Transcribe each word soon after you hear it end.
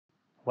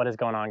What is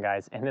going on,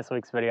 guys? In this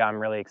week's video, I'm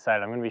really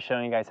excited. I'm going to be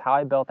showing you guys how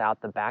I built out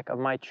the back of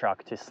my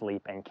truck to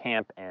sleep and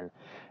camp in.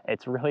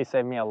 It's really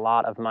saved me a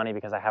lot of money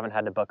because I haven't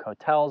had to book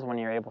hotels when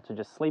you're able to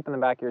just sleep in the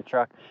back of your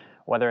truck,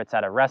 whether it's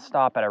at a rest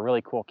stop, at a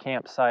really cool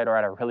campsite, or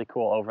at a really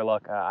cool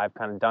overlook. I've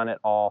kind of done it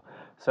all.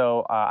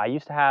 So I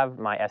used to have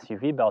my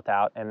SUV built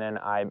out, and then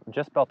I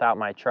just built out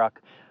my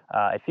truck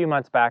a few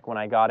months back when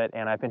I got it,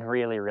 and I've been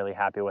really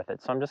happy with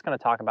it. So I'm just going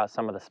to talk about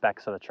some of the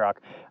specs of the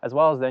truck, as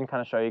well as then kind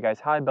of show you guys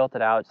how I built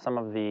it out, some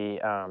of the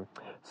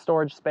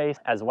storage space,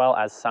 as well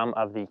as some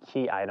of the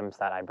key items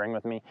that I bring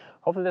with me.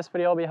 Hopefully this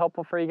video will be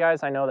helpful for you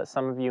guys. I know that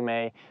some of you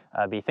may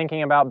be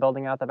thinking about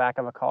building out the back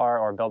of a car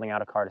or building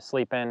out a car to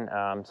sleep in.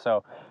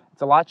 So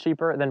it's a lot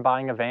cheaper than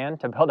buying a van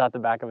to build out the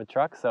back of a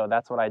truck, so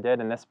that's what I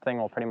did, and this thing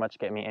will pretty much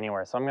get me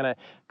anywhere. So I'm gonna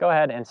go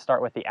ahead and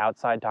start with the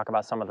outside, talk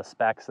about some of the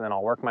specs, and then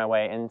I'll work my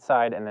way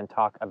inside and then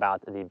talk about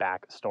the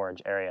back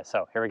storage area.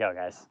 So here we go,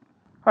 guys.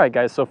 All right,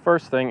 guys, so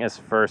first thing is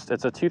first.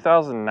 It's a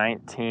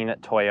 2019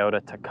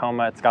 Toyota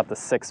Tacoma. It's got the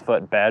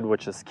 6-foot bed,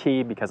 which is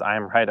key because I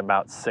am right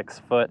about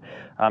 6 foot.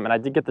 And I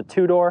did get the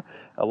 2-door,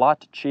 a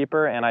lot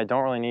cheaper, and I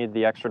don't really need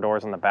the extra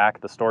doors in the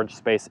back. The storage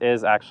space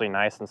is actually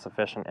nice and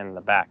sufficient in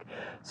the back.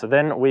 So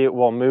then we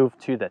will move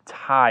to the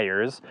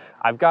tires.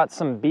 I've got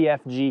some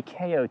BFG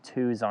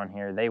KO2s on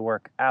here. They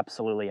work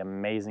absolutely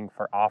amazing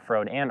for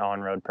off-road and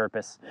on-road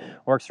purpose.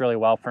 Works really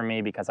well for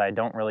me because I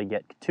don't really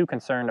get too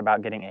concerned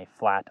about getting a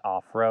flat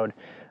off-road.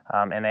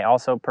 And they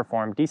also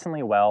perform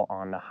decently well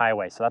on the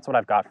highway. So that's what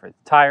I've got for the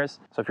tires.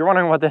 So if you're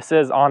wondering what this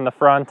is on the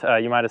front,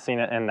 you might have seen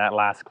it in that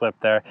last clip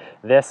there.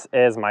 This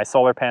is my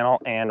solar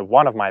panel and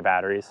one of my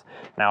batteries.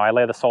 Now I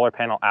lay the solar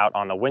panel out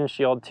on the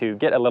windshield to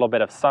get a little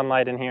bit of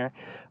sunlight in here.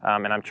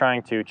 And I'm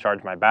trying to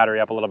charge my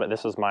battery up a little bit.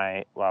 This is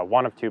my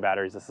one of two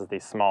batteries. This is the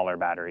smaller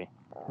battery.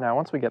 Now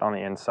once we get on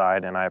the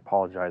inside, and I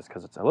apologize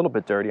because it's a little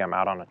bit dirty, I'm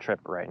out on a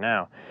trip right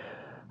now.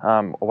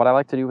 What I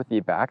like to do with the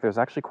back, there's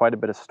actually quite a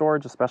bit of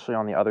storage, especially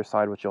on the other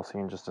side, which you'll see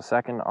in just a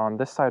second. On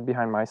this side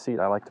behind my seat,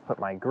 I like to put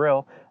my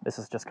grill. This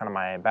is just kind of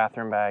my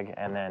bathroom bag,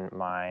 and then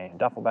my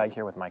duffel bag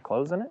here with my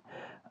clothes in it.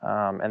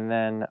 And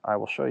then I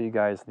will show you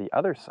guys the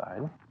other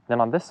side.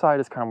 Then on this side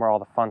is kind of where all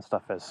the fun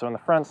stuff is. So in the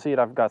front seat,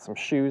 I've got some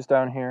shoes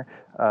down here.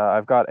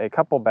 I've got a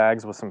couple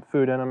bags with some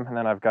food in them, and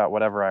then I've got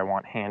whatever I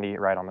want handy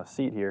right on the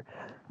seat here.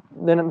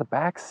 Then in the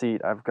back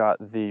seat, I've got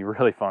the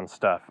really fun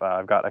stuff.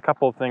 I've got a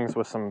couple of things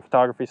with some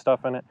photography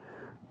stuff in it.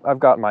 I've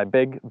got my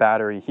big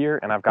battery here,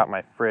 and I've got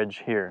my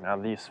fridge here. Now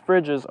these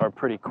fridges are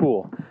pretty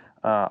cool.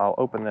 I'll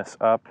open this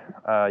up.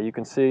 You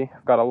can see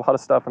I've got a lot of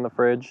stuff in the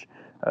fridge.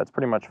 It's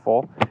pretty much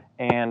full.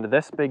 And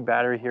this big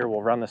battery here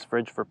will run this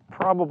fridge for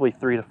probably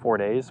 3 to 4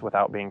 days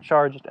without being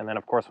charged. And then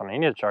of course when I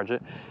need to charge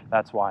it,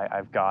 that's why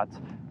I've got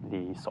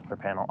the solar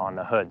panel on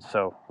the hood.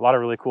 So a lot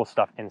of really cool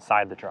stuff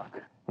inside the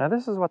truck. Now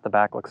this is what the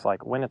back looks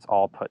like when it's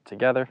all put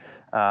together.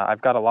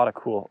 I've got a lot of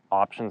cool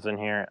options in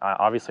here.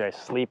 Obviously I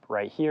sleep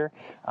right here.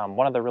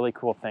 One of the really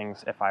cool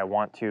things, if I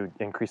want to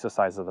increase the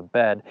size of the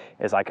bed,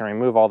 is I can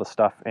remove all the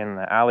stuff in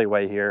the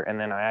alleyway here, and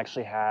then I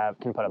actually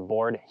can put a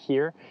board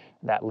here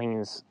that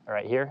leans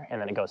right here,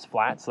 and then it goes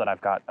flat, so that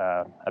I've got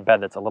a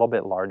bed that's a little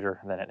bit larger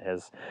than it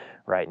is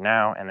right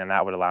now, and then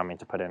that would allow me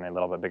to put in a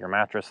little bit bigger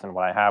mattress than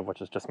what I have,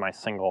 which is just my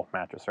single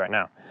mattress right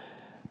now.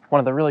 One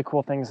of the really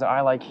cool things that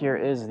I like here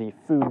is the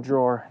food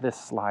drawer. This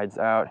slides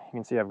out. You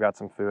can see I've got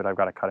some food. I've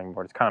got a cutting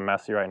board. It's kind of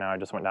messy right now. I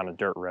just went down a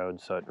dirt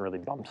road, so it really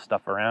bumps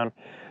stuff around.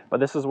 But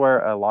this is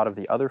where a lot of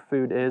the other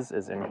food is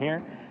in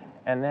here.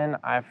 And then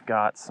I've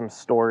got some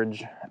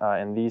storage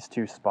in these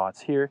two spots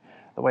here.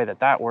 The way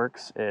that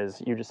works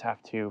is you just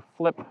have to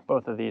flip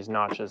both of these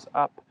notches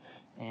up,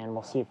 and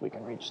we'll see if we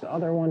can reach the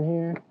other one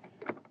here.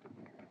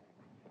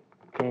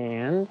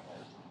 And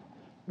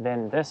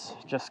then this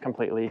just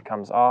completely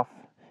comes off.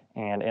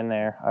 And in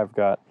there, I've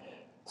got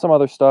some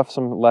other stuff,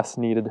 some less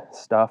needed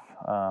stuff,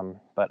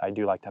 but I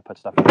do like to put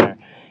stuff in there.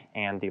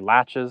 And the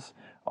latches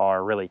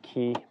are really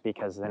key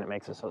because then it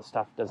makes it so that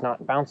stuff does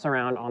not bounce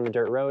around on the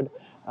dirt road.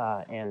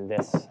 And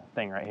this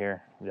thing right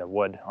here, the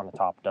wood on the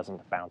top,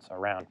 doesn't bounce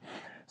around.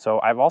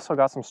 So I've also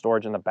got some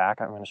storage in the back.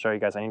 I'm going to show you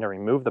guys. I need to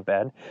remove the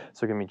bed.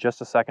 So give me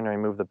just a second to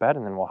remove the bed,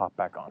 and then we'll hop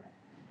back on.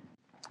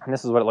 And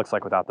this is what it looks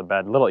like without the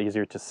bed. A little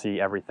easier to see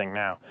everything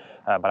now,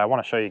 but I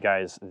want to show you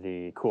guys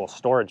the cool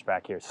storage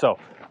back here. So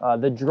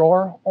the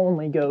drawer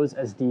only goes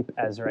as deep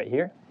as right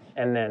here.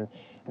 And then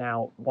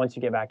now once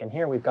you get back in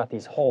here, we've got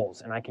these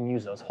holes, and I can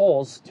use those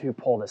holes to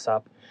pull this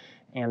up.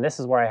 And this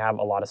is where I have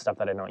a lot of stuff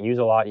that I don't use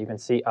a lot. You can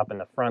see up in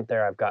the front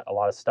there, I've got a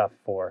lot of stuff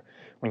for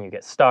when you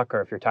get stuck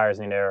or if your tires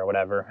need air or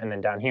whatever. And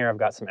then down here, I've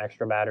got some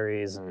extra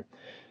batteries and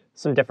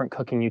some different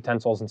cooking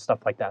utensils and stuff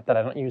like that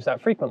I don't use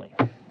that frequently.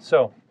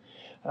 So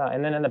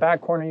and then in the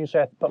back corner, usually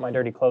I have to put my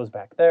dirty clothes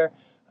back there.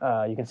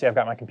 You can see I've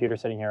got my computer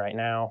sitting here right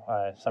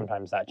now.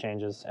 Sometimes that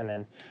changes. And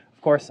then,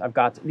 of course, I've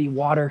got the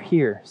water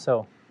here.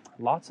 So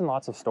lots and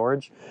lots of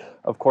storage.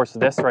 Of course,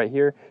 this right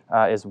here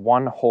is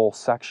one whole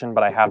section,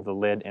 but I have the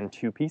lid in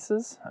 2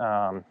 pieces.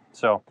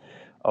 So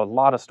a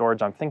lot of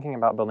storage. I'm thinking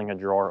about building a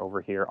drawer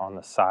over here on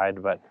the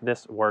side, but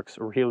this works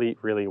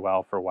really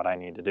well for what I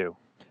need to do.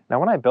 Now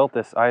when I built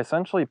this, I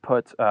essentially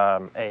put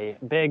a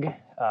big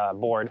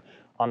board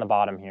on the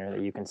bottom here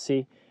that you can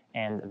see,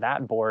 and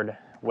that board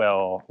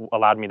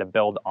allowed me to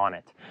build on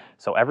it.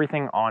 So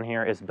everything on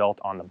here is built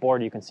on the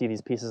board. You can see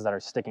these pieces that are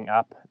sticking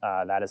up,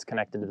 that is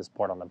connected to this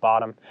board on the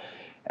bottom.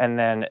 And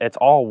then it's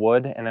all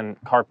wood, and then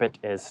carpet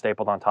is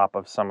stapled on top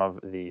of some of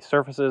the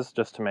surfaces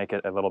just to make it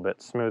a little bit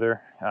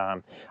smoother.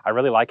 I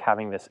really like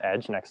having this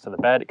edge next to the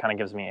bed. It kind of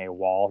gives me a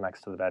wall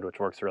next to the bed, which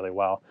works really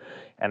well.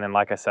 And then,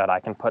 like I said, I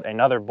can put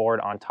another board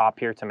on top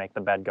here to make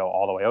the bed go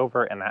all the way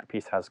over, and that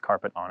piece has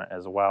carpet on it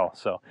as well.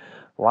 So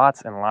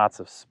lots and lots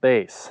of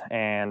space.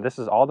 And this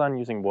is all done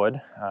using wood,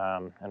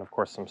 and of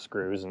course some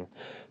screws and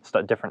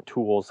different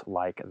tools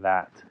like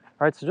that.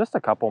 All right, so just a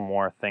couple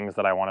more things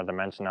that I wanted to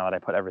mention now that I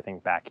put everything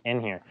back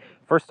in here.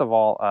 First of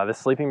all, this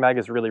sleeping bag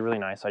is really, really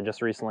nice. I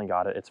just recently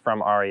got it. It's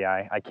from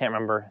REI. I can't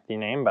remember the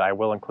name, but I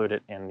will include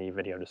it in the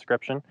video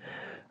description.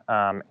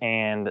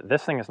 And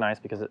this thing is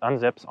nice because it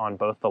unzips on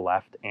both the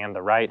left and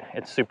the right.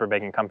 It's super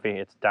big and comfy.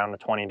 It's down to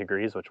 20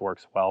 degrees, which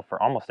works well for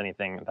almost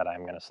anything that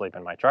I'm gonna sleep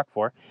in my truck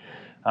for.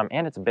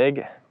 And it's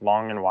big,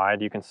 long, and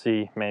wide. You can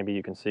see, maybe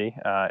you can see,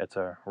 it's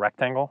a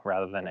rectangle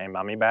rather than a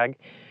mummy bag,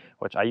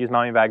 which I use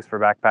mummy bags for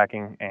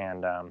backpacking,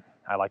 and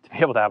I like to be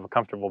able to have a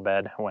comfortable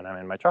bed when I'm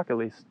in my truck at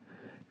least.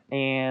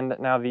 And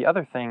now the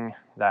other thing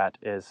that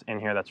is in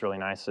here that's really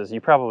nice is,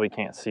 you probably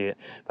can't see it,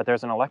 but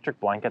there's an electric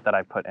blanket that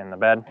I put in the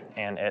bed,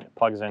 and it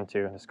plugs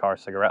into this car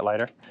cigarette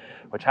lighter,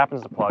 which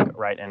happens to plug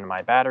right into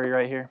my battery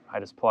right here. I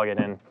just plug it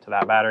into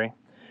that battery.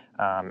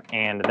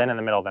 And then in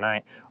the middle of the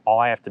night, all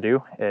I have to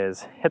do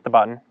is hit the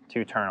button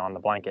to turn on the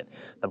blanket.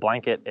 The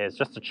blanket is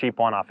just a cheap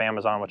one off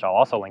Amazon, which I'll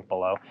also link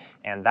below,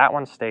 and that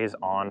one stays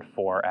on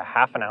for a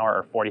half an hour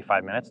or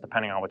 45 minutes,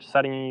 depending on which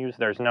setting you use.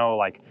 There's no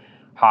like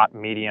hot,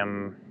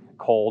 medium,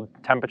 cold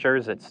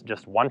temperatures. It's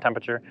just one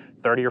temperature,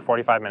 30 or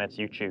 45 minutes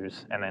you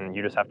choose, and then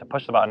you just have to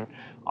push the button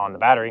on the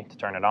battery to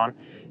turn it on.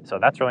 So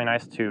that's really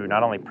nice to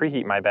not only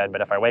preheat my bed,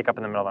 but if I wake up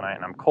in the middle of the night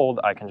and I'm cold,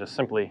 I can just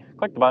simply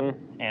click the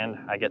button and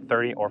I get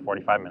 30 or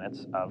 45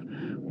 minutes of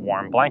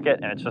warm blanket,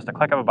 and it's just a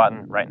click of a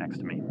button right next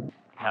to me.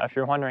 Now, if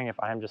you're wondering if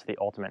I'm just the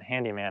ultimate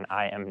handyman,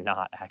 I am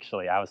not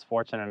actually. I was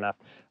fortunate enough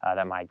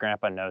that my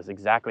grandpa knows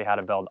exactly how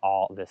to build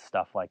all this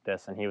stuff like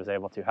this, and he was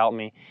able to help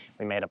me.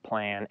 We made a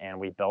plan and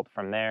we built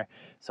from there.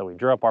 So we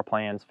drew up our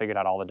plans, figured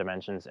out all the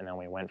dimensions, and then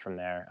we went from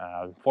there.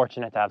 I'm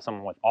fortunate to have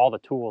someone with all the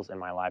tools in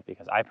my life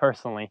because I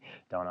personally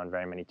don't own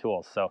very many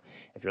tools. So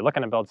if you're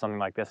looking to build something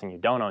like this and you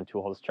don't own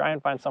tools, try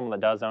and find someone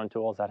that does own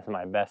tools. That is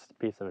my best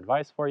piece of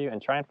advice for you,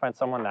 and try and find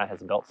someone that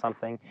has built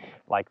something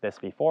like this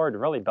before, or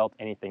really built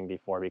anything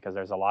before, because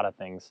there's a lot of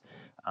things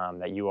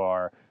that you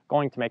are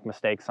going to make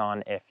mistakes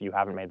on if you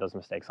haven't made those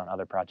mistakes on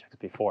other projects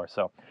before.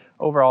 So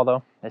overall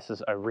though, this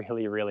is a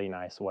really, really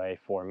nice way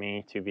for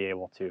me to be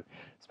able to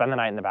spend the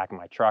night in the back of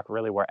my truck,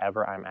 really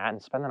wherever I'm at,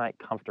 and spend the night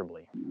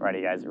comfortably.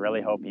 Alrighty guys,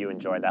 really hope you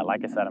enjoyed that.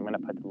 Like I said, I'm gonna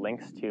put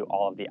links to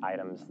all of the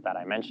items that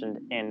I mentioned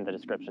in the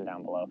description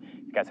down below.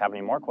 If you guys have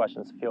any more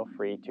questions, feel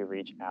free to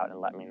reach out and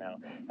let me know.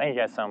 Thank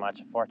you guys so much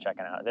for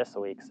checking out this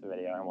week's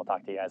video, and we'll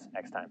talk to you guys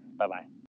next time. Bye-bye.